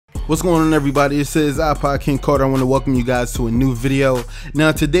What's going on, everybody? It says iPodKingCarter. I want to welcome you guys to a new video.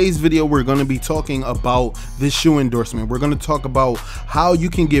 Now, today's video, we're going to be talking about this shoe endorsement. We're going to talk about how you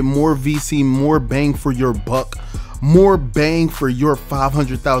can get more VC, more bang for your buck, more bang for your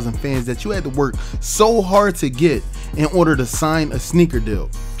 500,000 fans that you had to work so hard to get in order to sign a sneaker deal.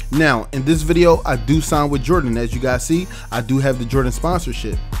 Now, in this video, I do sign with Jordan. As you guys see, I do have the Jordan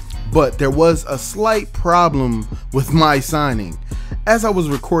sponsorship, but there was a slight problem with my signing. As I was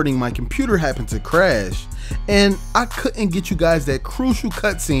recording, my computer happened to crash and I couldn't get you guys that crucial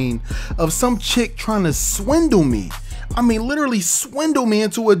cutscene of some chick trying to swindle me. I mean, literally swindle me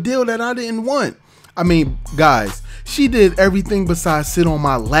into a deal that I didn't want. I mean, guys, she did everything besides sit on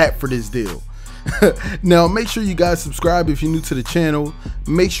my lap for this deal. Now, make sure you guys subscribe if you're new to the channel.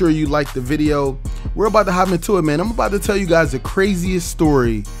 Make sure you like the video. We're about to hop into it, man. I'm about to tell you guys the craziest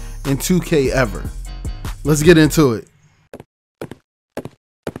story in 2K ever. Let's get into it.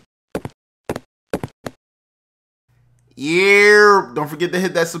 Yeah, don't forget to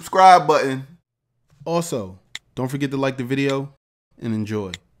hit that subscribe button. Also, don't forget to like the video and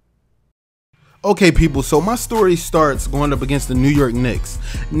enjoy. Okay, people, so my story starts going up against the New York Knicks.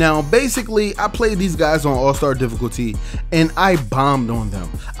 Now, basically, I played these guys on All-Star difficulty and I bombed on them.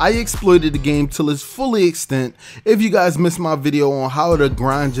 I exploited the game till its fully extent. If you guys missed my video on how to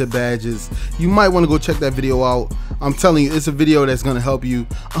grind your badges, you might want to go check that video out. I'm telling you, it's a video that's going to help you.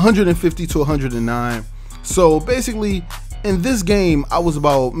 150 to 109. So basically, in this game, I was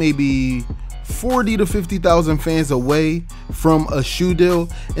about maybe 40 to 50,000 fans away from a shoe deal,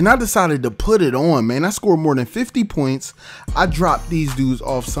 and I decided to put it on, man. I scored more than 50 points. I dropped these dudes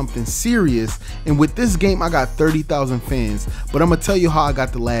off something serious, and with this game, I got 30,000 fans, but I'm gonna tell you how I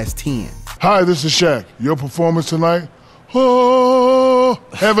got the last 10. Hi, this is Shaq. Your performance tonight? Oh,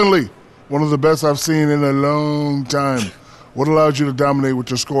 heavenly. One of the best I've seen in a long time. What allowed you to dominate with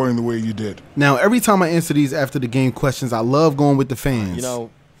your scoring the way you did? Now, every time I answer these after the game questions, I love going with the fans. You know,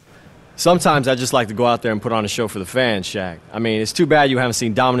 sometimes I just like to go out there and put on a show for the fans, Shaq. I mean, it's too bad you haven't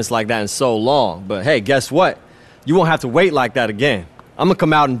seen dominance like that in so long. But hey, guess what? You won't have to wait like that again. I'm going to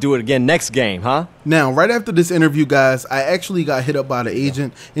come out and do it again next game, huh? Now, right after this interview, guys, I actually got hit up by the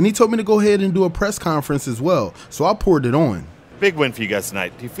agent, and he told me to go ahead and do a press conference as well. So I poured it on. Big win for you guys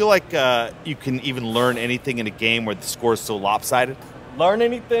tonight. Do you feel like you can even learn anything in a game where the score is so lopsided? Learn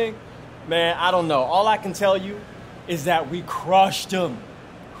anything? Man, I don't know. All I can tell you is that we crushed them.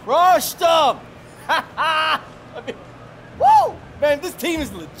 Crushed them! I mean, woo! Man, this team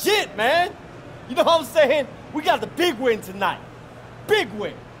is legit, man. You know what I'm saying? We got the big win tonight. Big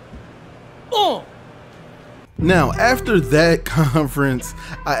win. Now, after that conference,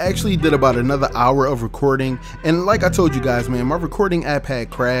 I actually did about another hour of recording, and like I told you guys, man, my recording app had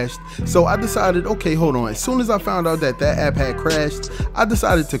crashed, so I decided, okay, hold on. As soon as I found out that that app had crashed, I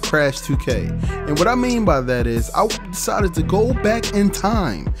decided to crash 2K. And what I mean by that is, I decided to go back in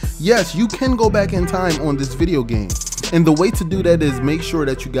time. Yes, you can go back in time on this video game. And the way to do that is make sure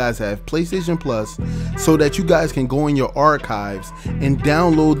that you guys have PlayStation Plus so that you guys can go in your archives and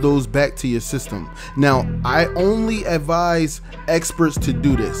download those back to your system. Now, I only advise experts to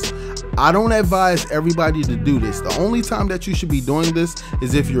do this. I don't advise everybody to do this. The only time that you should be doing this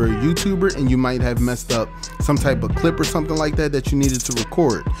is if you're a YouTuber and you might have messed up some type of clip or something like that that you needed to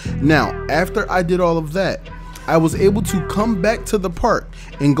record. Now, after I did all of that, I was able to come back to the park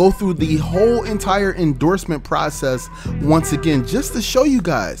and go through the whole entire endorsement process once again, just to show you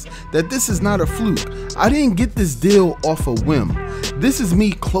guys that this is not a fluke. I didn't get this deal off a whim. This is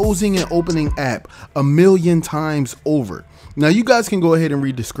me closing and opening app a million times over. Now, you guys can go ahead and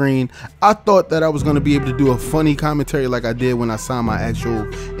read the screen. I thought that I was going to be able to do a funny commentary like I did when I signed my actual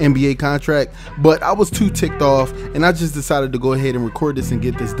NBA contract, but I was too ticked off and I just decided to go ahead and record this and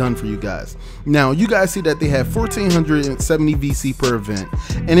get this done for you guys. Now, you guys see that they have 1,470 VC per event,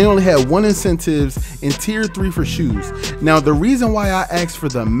 and they only had 1 incentives in tier 3 for shoes. Now, the reason why I asked for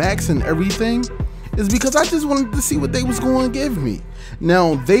the max and everything is because I just wanted to see what they was going to give me.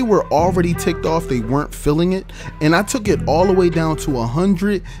 Now, they were already ticked off, they weren't feeling it, and I took it all the way down to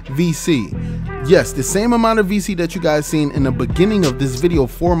 100 VC. Yes, the same amount of VC that you guys seen in the beginning of this video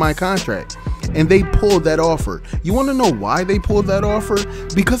for my contract, and they pulled that offer. You want to know why they pulled that offer?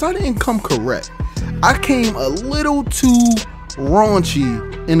 Because I didn't come correct. I came a little too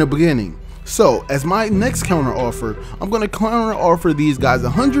raunchy in the beginning. So, as my next counter offer, I'm going to counter offer these guys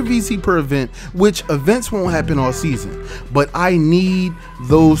 100 VC per event, which events won't happen all season. But I need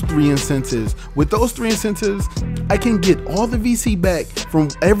those 3 incentives. With those 3 incentives, I can get all the VC back from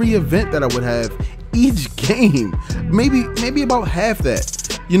every event that I would have each game. Maybe about half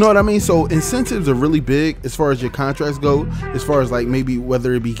that. You know what I mean? So incentives are really big as far as your contracts go, as far as like maybe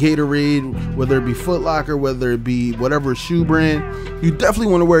whether it be Gatorade, whether it be Foot Locker, whether it be whatever shoe brand. You definitely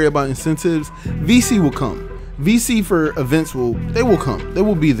want to worry about incentives. VC will come. VC for events will come. They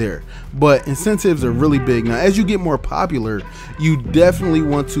will be there. But incentives are really big. Now, as you get more popular, you definitely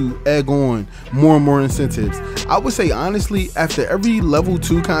want to egg on more and more incentives. I would say honestly, after every level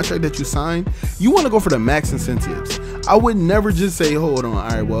 2 contract that you sign, you want to go for the max incentives. I would never just say, hold on, all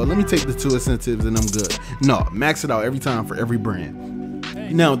right, well, let me take the 2 incentives and I'm good. No, max it out every time for every brand.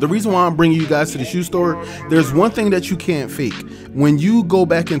 Now, the reason why I'm bringing you guys to the shoe store, there's one thing that you can't fake. When you go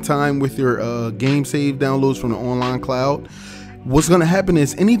back in time with your game save downloads from the online cloud, what's going to happen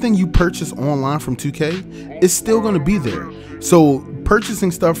is anything you purchase online from 2K is still going to be there. So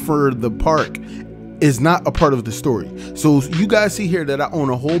purchasing stuff for the park is not a part of the story. So you guys see here that I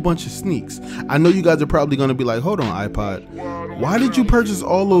own a whole bunch of sneaks. I know you guys are probably going to be like, hold on, iPod, why did you purchase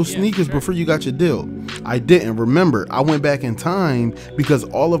all those sneakers before you got your deal? I didn't. Remember, I went back in time because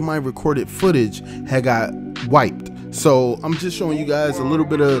all of my recorded footage had got wiped. So I'm just showing you guys a little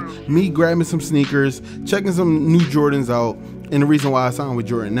bit of me grabbing some sneakers, checking some new Jordans out, and the reason why I signed with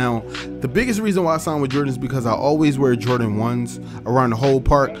Jordan. Now, the biggest reason why I signed with Jordan is because I always wear Jordan 1s around the whole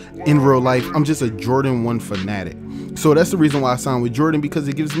park. In real life, I'm just a Jordan 1 fanatic. So that's the reason why I signed with Jordan, because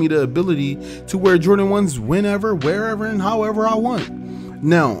it gives me the ability to wear Jordan 1s whenever, wherever, and however I want.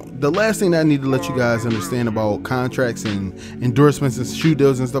 Now, the last thing that I need to let you guys understand about contracts and endorsements and shoe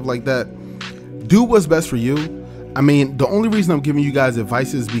deals and stuff like that, do what's best for you. I mean, the only reason I'm giving you guys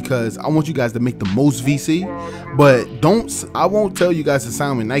advice is because I want you guys to make the most VC, but I won't tell you guys to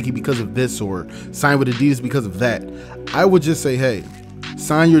sign with Nike because of this or sign with Adidas because of that. I would just say, hey,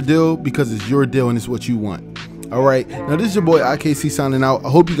 sign your deal because it's your deal and it's what you want. All right, now this is your boy IKC signing out. I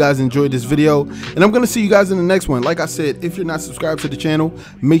hope you guys enjoyed this video, and I'm gonna see you guys in the next one. Like I said, if you're not subscribed to the channel,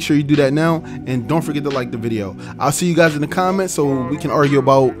 make sure you do that now, and don't forget to like the video. I'll see you guys in the comments so we can argue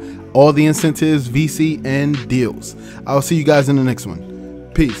about all the incentives, VC, and deals. I'll see you guys in the next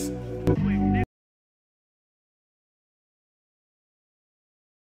one. Peace.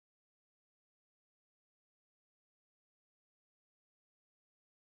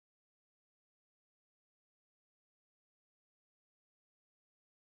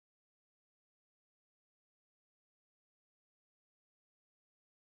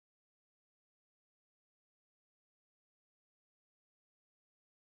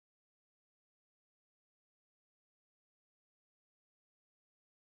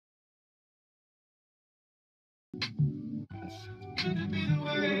 Could it be the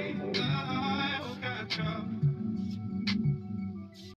way life got dropped?